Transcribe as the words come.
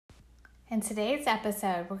In today's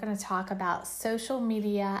episode, we're going to talk about social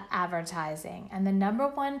media advertising and the number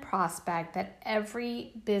one prospect that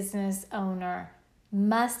every business owner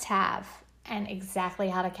must have and exactly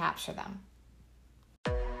how to capture them.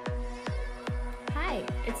 Hi,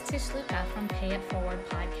 it's Tish Luca from Pay It Forward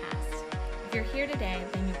podcast. If you're here today,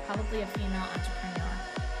 then you're probably a female entrepreneur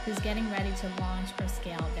who's getting ready to launch or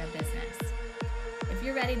scale their business. If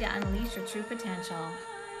you're ready to unleash your true potential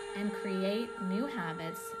and create new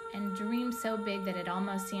habits and dream so big that it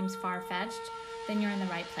almost seems far-fetched, then you're in the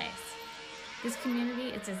right place. This community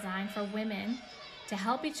is designed for women to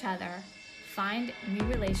help each other find new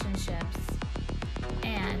relationships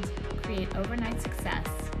and create overnight success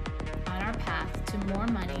on our path to more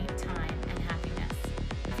money, time, and happiness.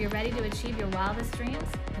 If you're ready to achieve your wildest dreams,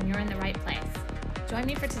 then you're in the right place. Join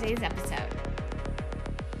me for today's episode.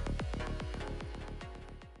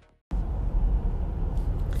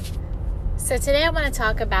 So today I want to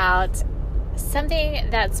talk about something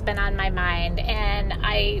that's been on my mind, and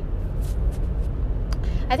I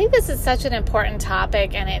think this is such an important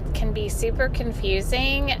topic, and it can be super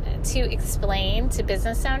confusing to explain to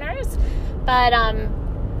business owners. But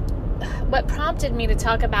what prompted me to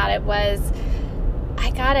talk about it was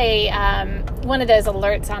I got one of those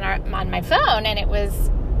alerts on my phone, and it was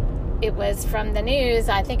from the news.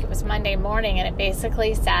 I think it was Monday morning, and it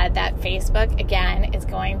basically said that Facebook, again, is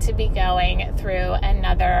going to be going through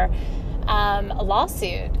another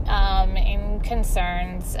lawsuit in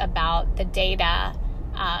concerns about the data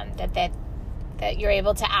that you're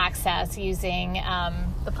able to access using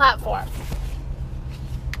the platform.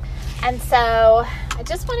 And so I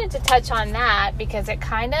just wanted to touch on that because it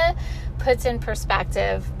kind of puts in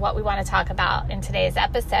perspective what we want to talk about in today's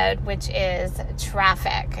episode, which is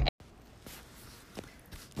traffic.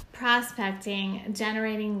 Prospecting,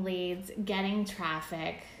 generating leads, getting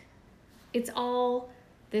traffic, it's all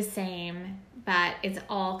the same, but it's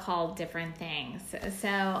all called different things.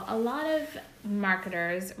 So a lot of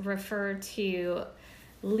marketers refer to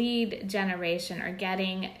lead generation or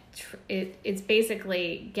it's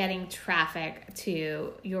basically getting traffic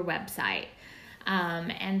to your website.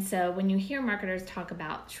 And so when you hear marketers talk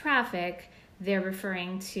about traffic, they're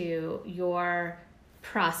referring to your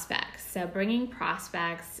prospects. So bringing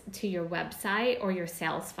prospects to your website or your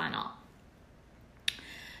sales funnel.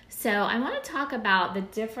 So I want to talk about the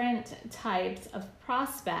different types of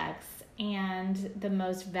prospects and the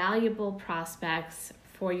most valuable prospects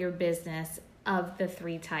for your business of the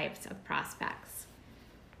three types of prospects.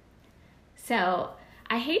 So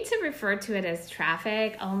I hate to refer to it as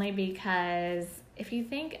traffic only because if you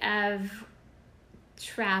think of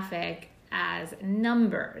traffic as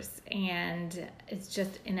numbers and it's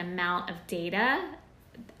just an amount of data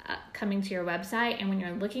coming to your website, and when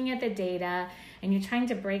you're looking at the data and you're trying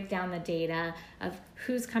to break down the data of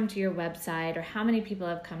who's come to your website or how many people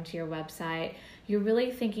have come to your website, you're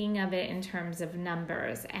really thinking of it in terms of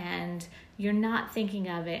numbers and you're not thinking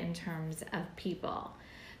of it in terms of people.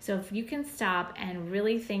 So if you can stop and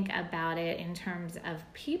really think about it in terms of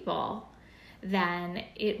people, then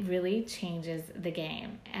it really changes the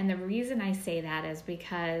game. And the reason I say that is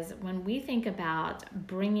because when we think about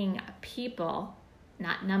bringing people,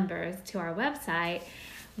 not numbers, to our website,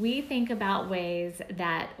 we think about ways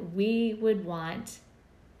that we would want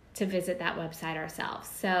to visit that website ourselves.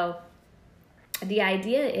 So the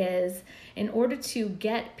idea is, in order to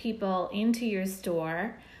get people into your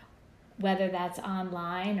store, whether that's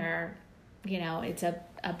online or, it's a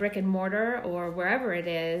brick and mortar or wherever it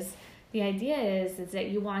is, the idea is that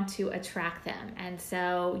you want to attract them. And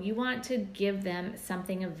so you want to give them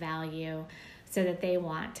something of value so that they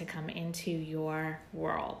want to come into your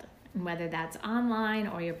world. And whether that's online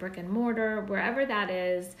or your brick and mortar, wherever that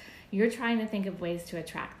is, you're trying to think of ways to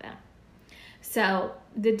attract them. So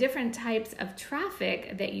the different types of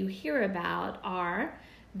traffic that you hear about are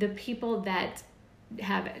the people that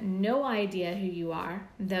have no idea who you are.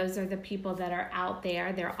 Those are the people that are out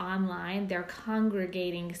there, they're online, they're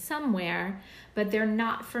congregating somewhere, but they're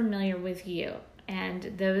not familiar with you.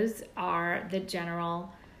 And those are the general,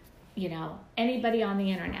 anybody on the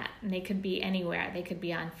internet. And they could be anywhere. They could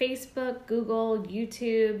be on Facebook, Google,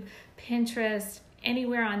 YouTube, Pinterest,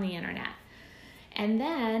 anywhere on the internet. And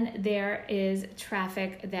then there is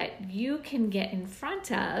traffic that you can get in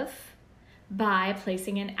front of by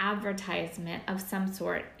placing an advertisement of some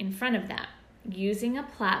sort in front of them using a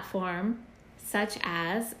platform such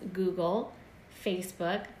as Google,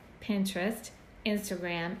 Facebook, Pinterest,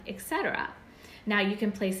 Instagram, etc. Now you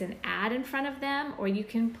can place an ad in front of them, or you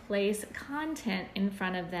can place content in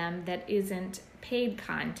front of them that isn't paid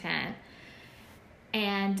content.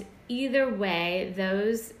 And either way,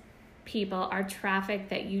 those people are traffic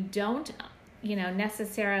that you don't,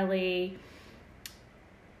 necessarily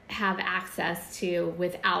have access to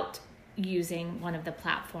without using one of the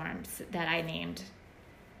platforms that I named.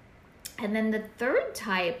 And then the third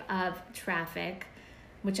type of traffic,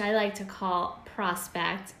 which I like to call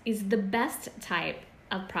prospect, is the best type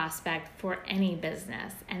of prospect for any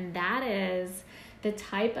business. And that is the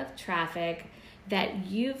type of traffic that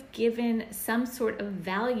you've given some sort of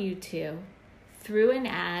value to through an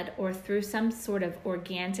ad or through some sort of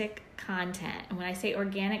organic content. And when I say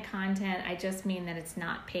organic content, I just mean that it's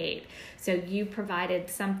not paid. So you provided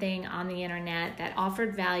something on the internet that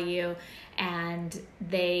offered value, and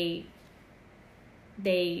they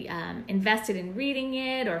invested in reading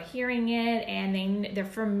it or hearing it, and they're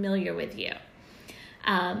familiar with you.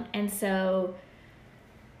 And so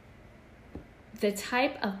the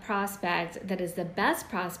type of prospect that is the best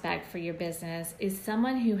prospect for your business is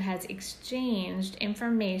someone who has exchanged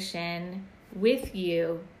information with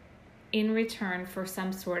you in return for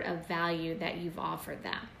some sort of value that you've offered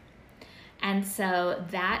them. And so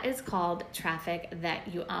that is called traffic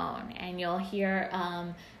that you own. And you'll hear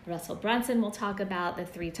Russell Brunson will talk about the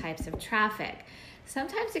 3 types of traffic.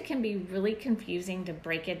 Sometimes it can be really confusing to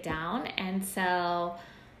break it down. And so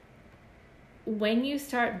when you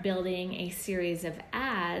start building a series of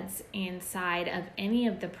ads inside of any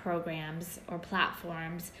of the programs or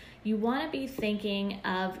platforms, you want to be thinking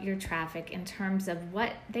of your traffic in terms of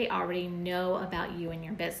what they already know about you and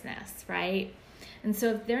your business, right? And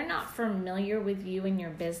so if they're not familiar with you and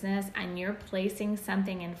your business and you're placing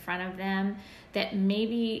something in front of them that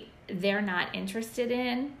maybe they're not interested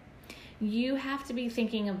in, you have to be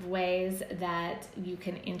thinking of ways that you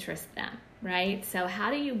can interest them, right? So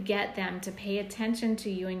how do you get them to pay attention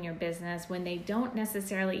to you and your business when they don't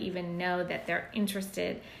necessarily even know that they're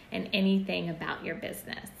interested in anything about your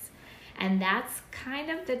business? And that's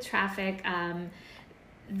kind of the traffic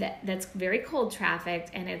that's very cold traffic,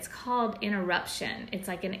 and it's called interruption. It's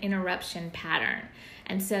like an interruption pattern.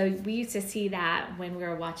 And so we used to see that when we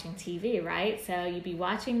were watching TV, right? So you'd be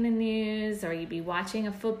watching the news or you'd be watching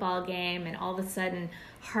a football game, and all of a sudden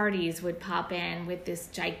Hardee's would pop in with this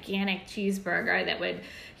gigantic cheeseburger that would,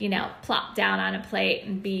 plop down on a plate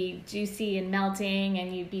and be juicy and melting,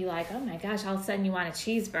 and you'd be like, oh my gosh, all of a sudden you want a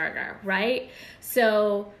cheeseburger, right?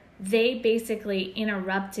 So they basically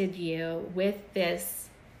interrupted you with this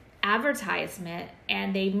advertisement,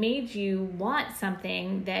 and they made you want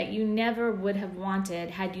something that you never would have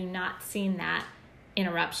wanted had you not seen that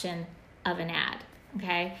interruption of an ad.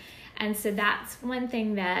 Okay. And so that's one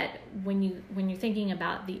thing that when you're thinking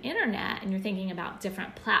about the internet and you're thinking about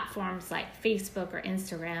different platforms like Facebook or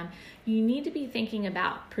Instagram, you need to be thinking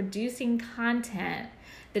about producing content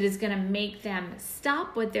that is going to make them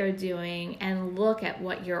stop what they're doing and look at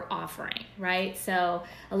what you're offering, right? So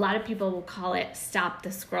a lot of people will call it stop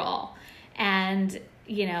the scroll. And,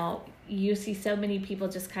 you see so many people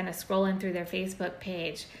just kind of scrolling through their Facebook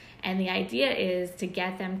page. And the idea is to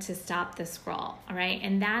get them to stop the scroll, all right?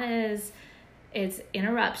 And that it's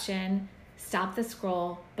interruption, stop the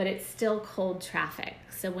scroll, but it's still cold traffic.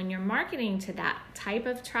 So when you're marketing to that type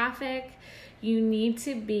of traffic, you need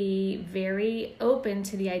to be very open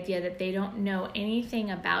to the idea that they don't know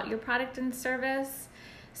anything about your product and service.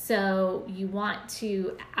 So you want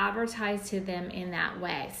to advertise to them in that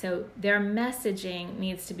way. So their messaging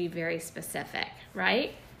needs to be very specific,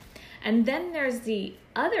 right? And then there's the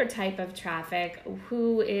other type of traffic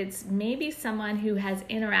who it's maybe someone who has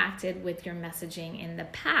interacted with your messaging in the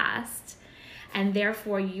past, and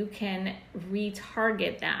therefore you can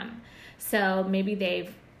retarget them. So maybe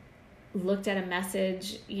they've looked at a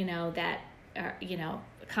message,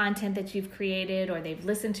 content that you've created, or they've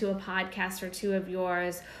listened to a podcast or 2 of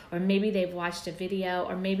yours, or maybe they've watched a video,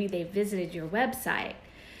 or maybe they've visited your website.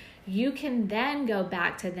 You can then go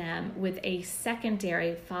back to them with a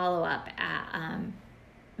secondary follow-up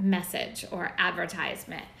message or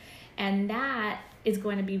advertisement. And that is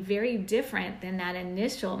going to be very different than that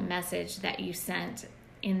initial message that you sent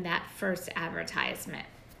in that first advertisement.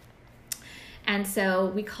 And so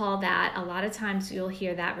we call that, a lot of times you'll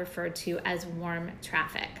hear that referred to as warm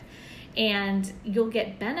traffic. And you'll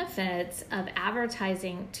get benefits of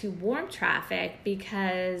advertising to warm traffic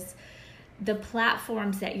because the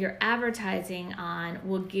platforms that you're advertising on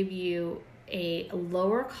will give you a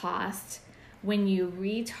lower cost when you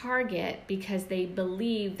retarget, because they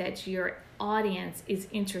believe that your audience is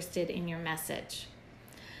interested in your message.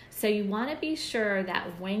 So you want to be sure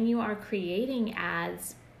that when you are creating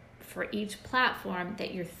ads for each platform,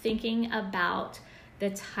 that you're thinking about the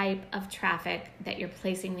type of traffic that you're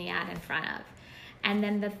placing the ad in front of. And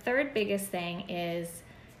then the third biggest thing is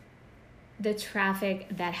the traffic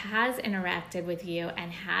that has interacted with you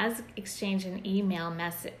and has exchanged an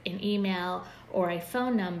email or a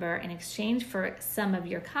phone number in exchange for some of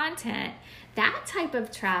your content, that type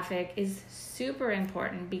of traffic is super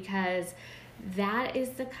important, because that is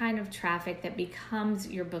the kind of traffic that becomes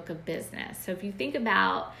your book of business. So if you think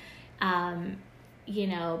about,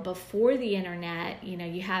 before the internet,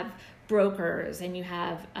 you have brokers, and you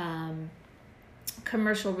have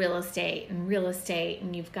commercial real estate,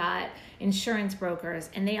 and you've got insurance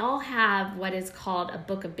brokers, and they all have what is called a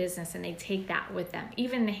book of business, and they take that with them.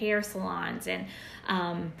 Even the hair salons, and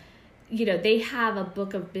they have a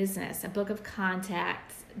book of business, a book of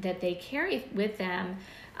contacts that they carry with them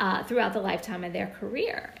throughout the lifetime of their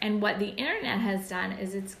career. And what the internet has done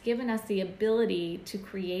is it's given us the ability to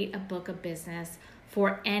create a book of business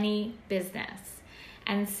for any business.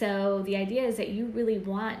 And so the idea is that you really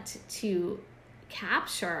want to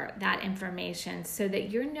capture that information so that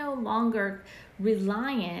you're no longer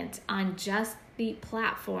reliant on just the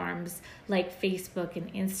platforms like Facebook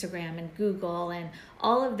and Instagram and Google and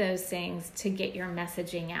all of those things to get your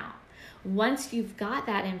messaging out. Once you've got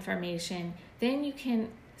that information, then you can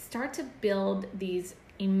start to build these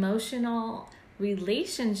emotional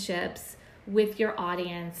relationships with your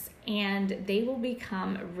audience, and they will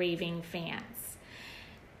become raving fans.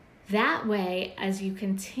 That way, as you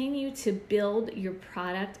continue to build your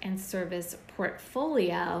product and service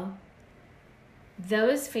portfolio,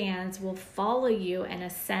 those fans will follow you and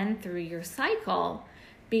ascend through your cycle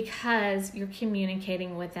because you're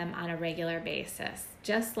communicating with them on a regular basis,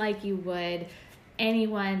 just like you would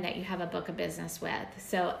anyone that you have a book of business with.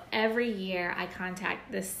 So every year I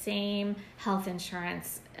contact the same health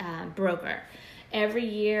insurance broker. Every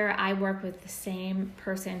year I work with the same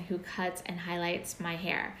person who cuts and highlights my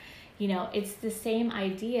hair. It's the same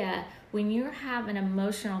idea. When you have an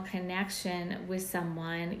emotional connection with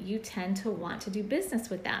someone, you tend to want to do business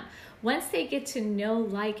with them. Once they get to know,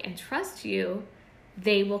 like, and trust you,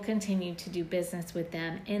 they will continue to do business with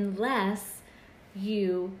them unless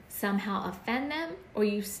you somehow offend them or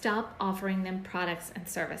you stop offering them products and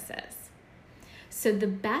services. So the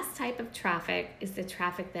best type of traffic is the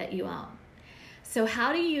traffic that you own. So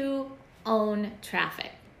how do you own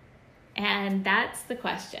traffic? And that's the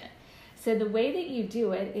question. So the way that you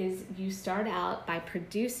do it is you start out by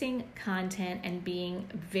producing content and being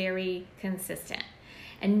very consistent.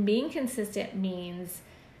 And being consistent means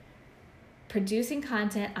producing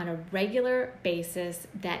content on a regular basis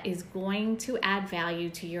that is going to add value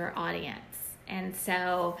to your audience. And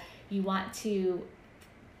so you want to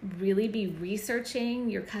really be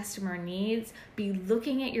researching your customer needs, be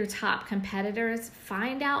looking at your top competitors,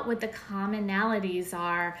 find out what the commonalities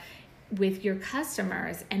are with your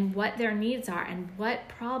customers and what their needs are and what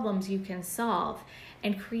problems you can solve,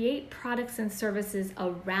 and create products and services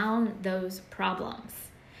around those problems.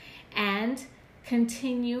 And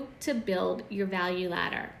continue to build your value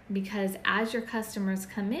ladder, because as your customers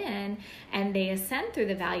come in and they ascend through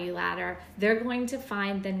the value ladder, they're going to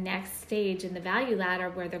find the next stage in the value ladder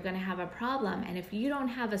where they're going to have a problem. And if you don't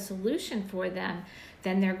have a solution for them,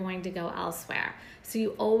 then they're going to go elsewhere. So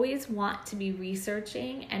you always want to be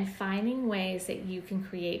researching and finding ways that you can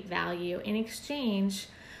create value in exchange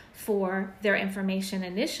for their information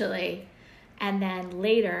initially, and then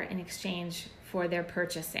later in exchange for their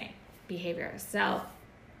purchasing behavior. So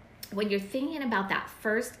when you're thinking about that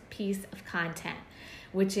first piece of content,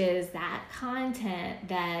 which is that content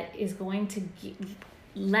that is going to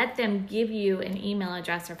let them give you an email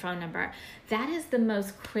address or phone number, that is the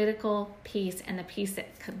most critical piece, and the piece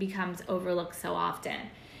that becomes overlooked so often.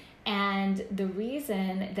 And the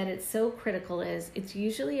reason that it's so critical is it's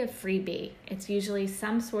usually a freebie. It's usually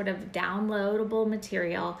some sort of downloadable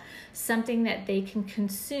material, something that they can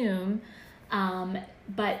consume,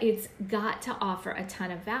 but it's got to offer a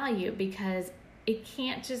ton of value, because it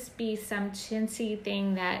can't just be some chintzy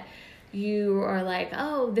thing that you are like,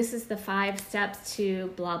 oh, this is the 5 steps to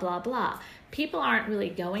blah, blah, blah. People aren't really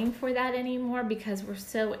going for that anymore because we're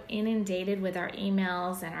so inundated with our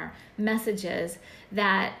emails and our messages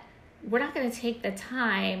that we're not going to take the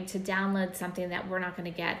time to download something that we're not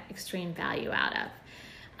going to get extreme value out of.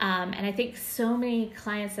 And I think so many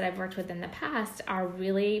clients that I've worked with in the past are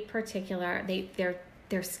really particular.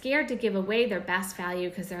 They're scared to give away their best value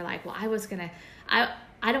because they're like, well,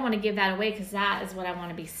 I don't want to give that away because that is what I want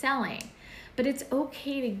to be selling. But it's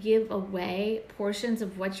okay to give away portions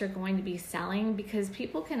of what you're going to be selling, because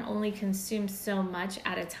people can only consume so much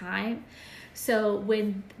at a time. So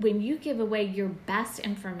when you give away your best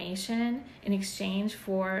information in exchange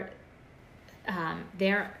for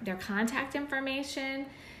their contact information,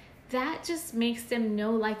 that just makes them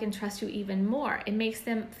know, like, and trust you even more. It makes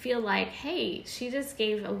them feel like, hey, she just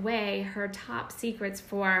gave away her top secrets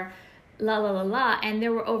for la la la la, and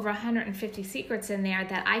there were over 150 secrets in there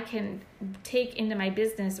that I can take into my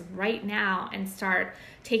business right now and start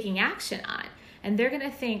taking action on. And they're going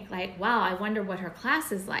to think like, wow, I wonder what her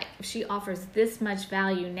class is like if she offers this much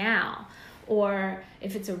value now. Or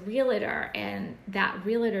if it's a realtor and that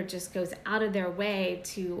realtor just goes out of their way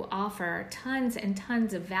to offer tons and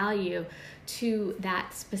tons of value to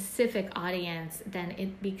that specific audience, then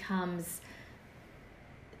it becomes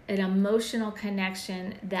an emotional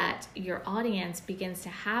connection that your audience begins to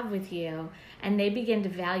have with you, and they begin to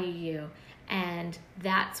value you. And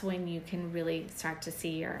that's when you can really start to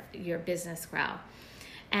see your business grow.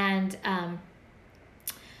 And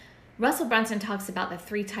Russell Brunson talks about the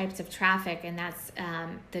 3 types of traffic, and that's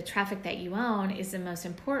the traffic that you own is the most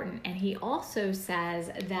important. And he also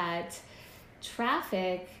says that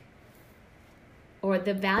traffic, or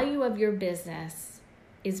the value of your business,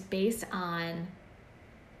 is based on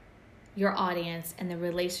your audience and the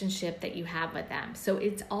relationship that you have with them. So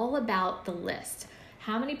it's all about the list.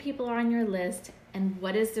 How many people are on your list, and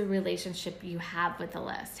what is the relationship you have with the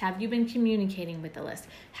list? Have you been communicating with the list?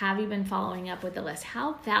 Have you been following up with the list?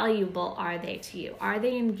 How valuable are they to you? Are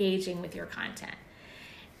they engaging with your content?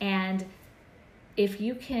 And if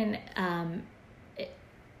you can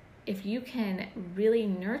really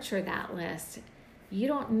nurture that list, you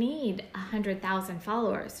don't need 100,000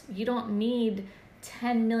 followers. You don't need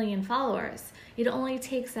 10 million followers. It only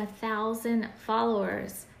takes 1,000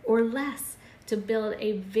 followers or less to build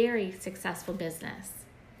a very successful business.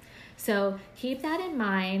 So keep that in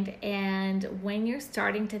mind, and when you're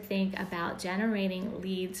starting to think about generating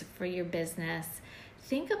leads for your business,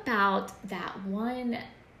 think about that one.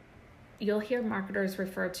 You'll hear marketers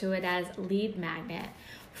refer to it as lead magnet,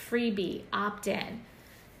 freebie, opt-in.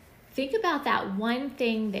 Think about that one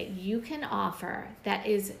thing that you can offer that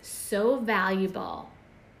is so valuable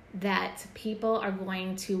that people are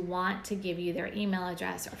going to want to give you their email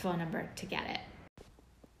address or phone number to get it.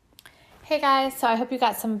 Hey guys, so I hope you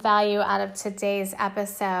got some value out of today's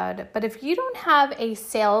episode. But if you don't have a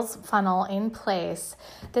sales funnel in place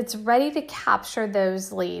that's ready to capture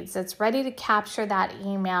those leads, that's ready to capture that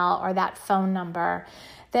email or that phone number,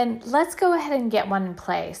 then let's go ahead and get one in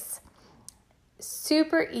place.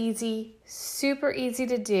 Super easy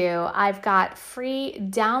to do. I've got free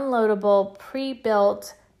downloadable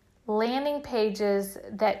pre-built landing pages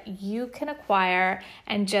that you can acquire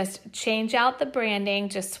and just change out the branding,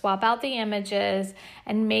 just swap out the images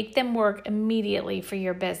and make them work immediately for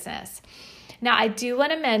your business. Now, I do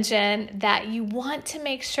want to mention that you want to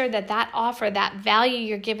make sure that that offer, that value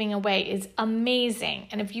you're giving away is amazing.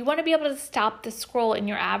 And if you want to be able to stop the scroll in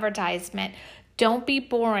your advertisement, don't be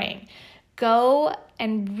boring. Go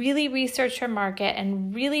and really research your market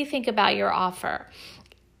and really think about your offer.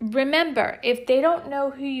 Remember, if they don't know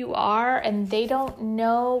who you are and they don't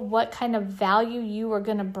know what kind of value you are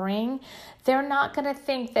going to bring, they're not going to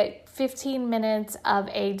think that 15 minutes of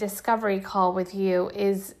a discovery call with you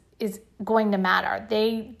is going to matter.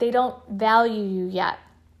 They don't value you yet.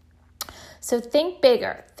 So think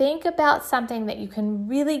bigger. Think about something that you can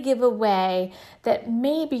really give away that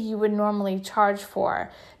maybe you would normally charge for,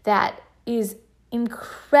 that is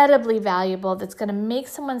incredibly valuable, that's going to make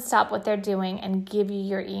someone stop what they're doing and give you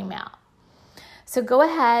your email. So go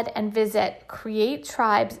ahead and visit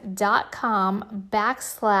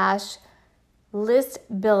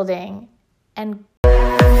createtribes.com/list building and